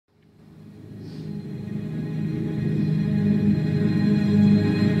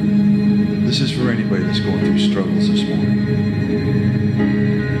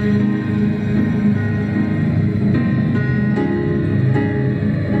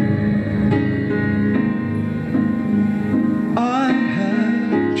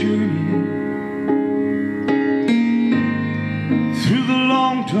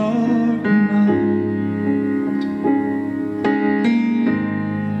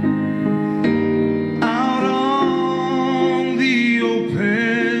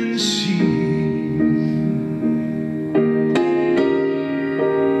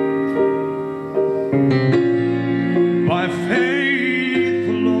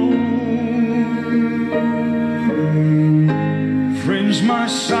my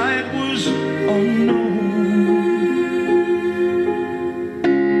sight was unknown,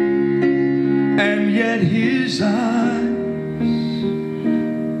 and yet his eyes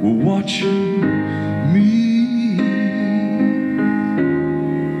were watching me,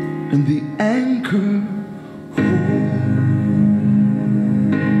 and the anchor holds.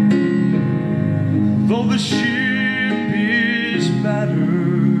 Though the ship is battered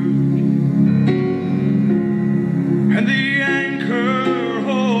and the anchor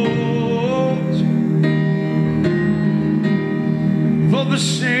holds, though the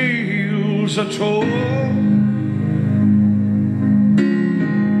sails are torn,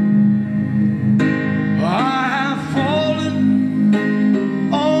 I have fallen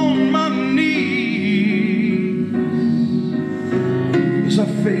on my knees as I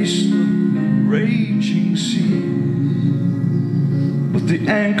face the raging sea, but the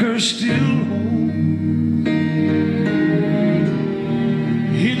anchor still holds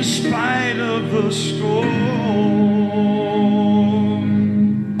in spite of the storm.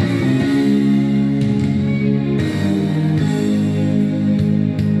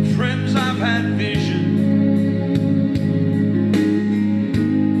 Friends, I've had vision,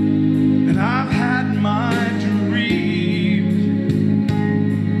 and I've had my dreams,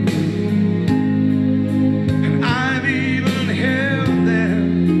 and I've even held them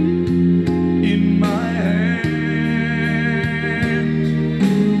in my hands.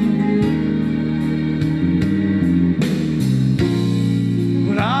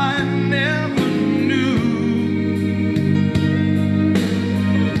 But I never knew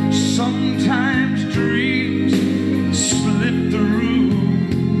sometimes dreams slip through,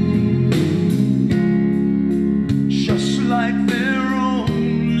 just like they're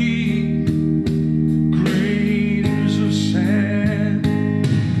only grains of sand.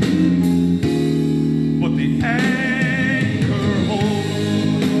 But the anchor holds,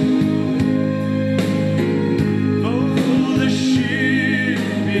 though the ship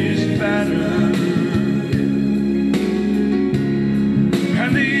is battered,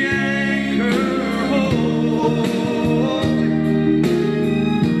 and the anchor holds,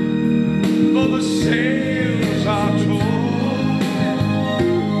 though the sails are torn,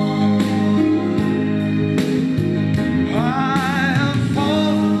 I have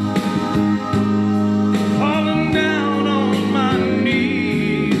fallen down on my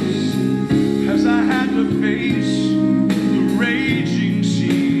knees as I had to face the raging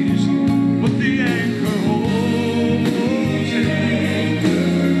seas, but the anchor holds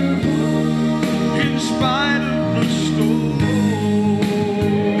in spite of the storm.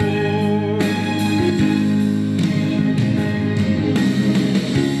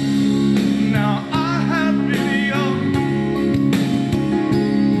 Now I have been young,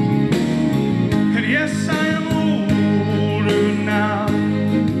 and yes, I am older now.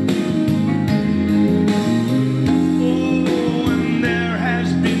 Oh, and there has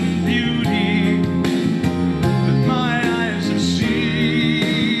been beauty that my eyes have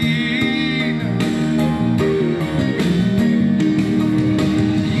seen,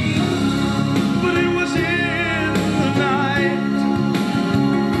 but it was in the night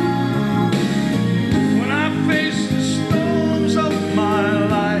when I faced the storms of my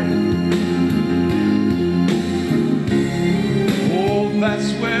life. Oh, that's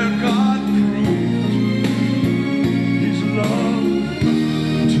where God proved his love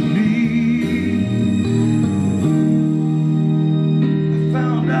to me. I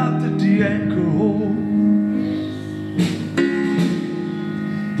found out that the anchor holds,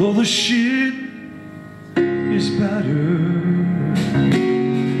 though the ship is battered,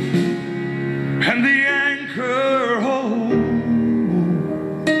 and the anchor holds,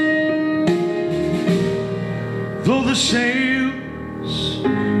 though the sails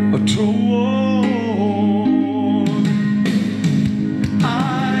are torn. I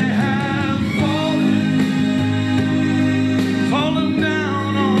have fallen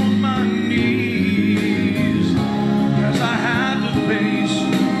down on my knees as I had to face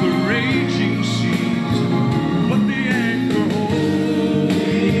the raging seas, but the anchor holds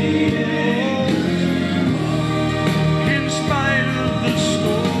in spite of the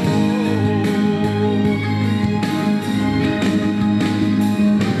storm.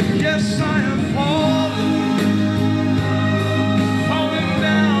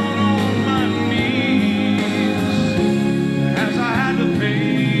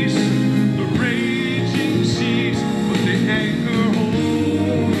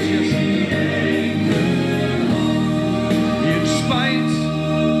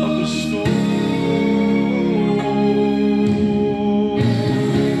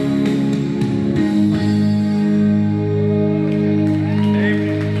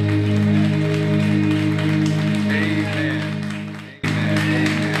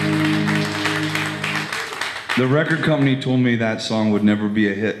 record company told me that song would never be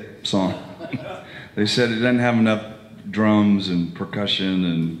a hit song. They said it doesn't have enough drums and percussion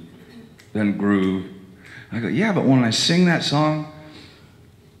and doesn't groove. I go, yeah, but when I sing that song,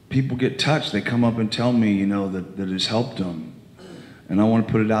 people get touched. They come up and tell me, you know, that it's helped them. And I want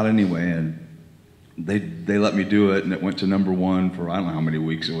to put it out anyway. And they let me do it, and it went to #1 for I don't know how many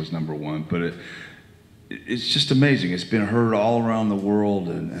weeks it was #1. But it's just amazing. It's been heard all around the world,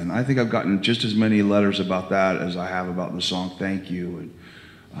 and I think I've gotten just as many letters about that as I have about the song Thank You. And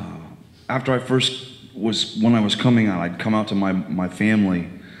after when I was coming out, I'd come out to my family.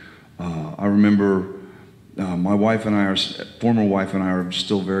 I remember my wife and I, former wife and I, are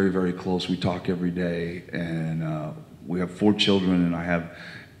still very, very close. We talk every day, and we have 4 children, and I have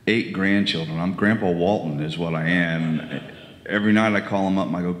 8 grandchildren. I'm Grandpa Walton is what I am. Every night I call them up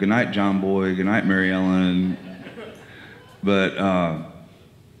and I go, good night, John Boy, good night, Mary Ellen. But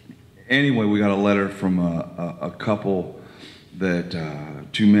anyway, we got a letter from a couple that,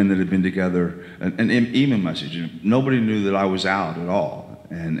 2 men that had been together, an email message. Nobody knew that I was out at all.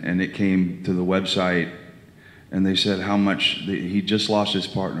 And it came to the website, and they said how much, he just lost his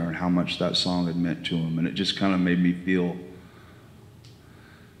partner and how much that song had meant to him. And it just kind of made me feel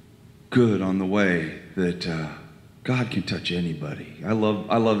good on the way that God can touch anybody. I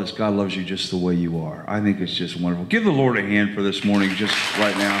love this. God loves you just the way you are. I think it's just wonderful. Give the Lord a hand for this morning, just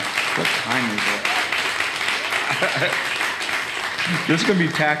right now. What time is it? This is going to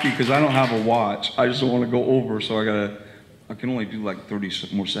be tacky because I don't have a watch. I just don't want to go over, so I can only do like 30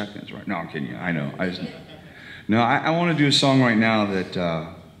 more seconds, right? No, I'm kidding you. I know. I want to do a song right now that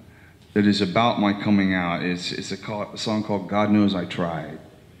is about my coming out. It's a song called God Knows I Tried.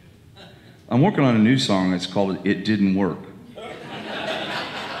 I'm working on a new song. It's called It Didn't Work. I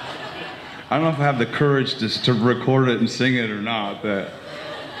don't know if I have the courage to record it and sing it or not, but,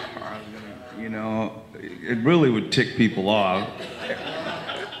 you know, it really would tick people off.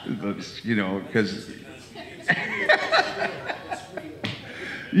 You know, because,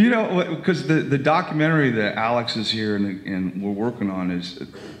 you know, because the documentary that Alex is here and we're working on is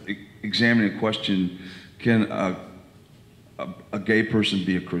examining a question, can a gay person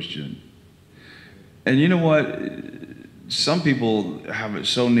be a Christian? And you know what? Some people have it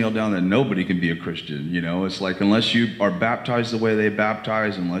so nailed down that nobody can be a Christian. You know, it's like unless you are baptized the way they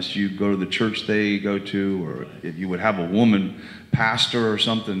baptize, unless you go to the church they go to, or if you would have a woman pastor or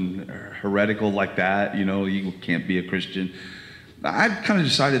something heretical like that, you know, you can't be a Christian. I've kind of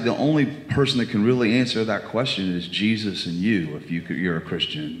decided the only person that can really answer that question is Jesus and you, if you're a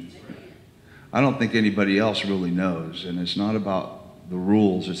Christian. I don't think anybody else really knows, and it's not about the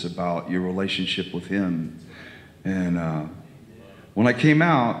rules, it's about your relationship with him. And when I came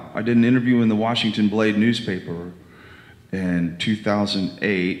out, I did an interview in the Washington Blade newspaper in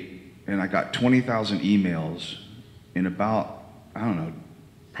 2008, and I got 20,000 emails in about, I don't know,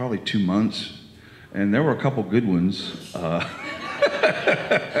 probably 2 months. And there were a couple good ones. A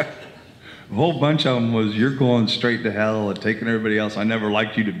whole bunch of them was, you're going straight to hell and taking everybody else. I never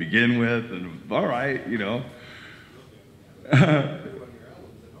liked you to begin with. And all right, you know.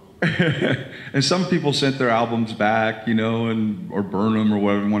 And some people sent their albums back, you know, or burn them or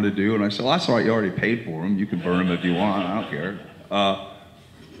whatever they wanted to do. And I said, well, that's all right, you already paid for them. You can burn them if you want, I don't care.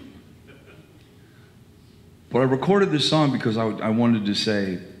 But I recorded this song because I wanted to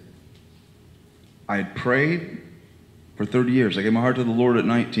say, I had prayed for 30 years. I gave my heart to the Lord at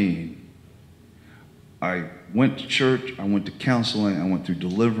 19. I went to church, I went to counseling, I went through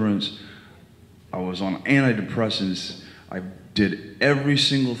deliverance. I was on antidepressants. I did every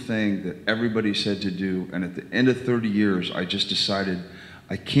single thing that everybody said to do, and at the end of 30 years, I just decided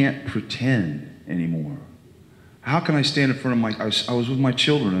I can't pretend anymore. How can I stand in front of I was with my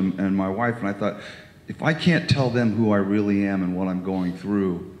children and my wife, and I thought, if I can't tell them who I really am and what I'm going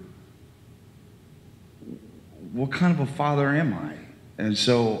through, what kind of a father am I? And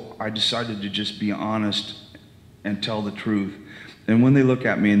so I decided to just be honest and tell the truth. And when they look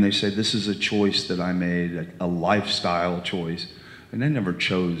at me and they say, this is a choice that I made, a lifestyle choice, and I never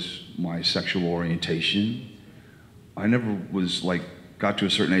chose my sexual orientation. I never was like, got to a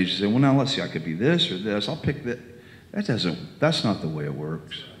certain age and said, well, now let's see, I could be this or this, I'll pick that. That's not the way it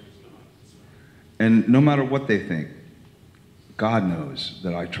works. And no matter what they think, God knows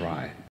that I tried.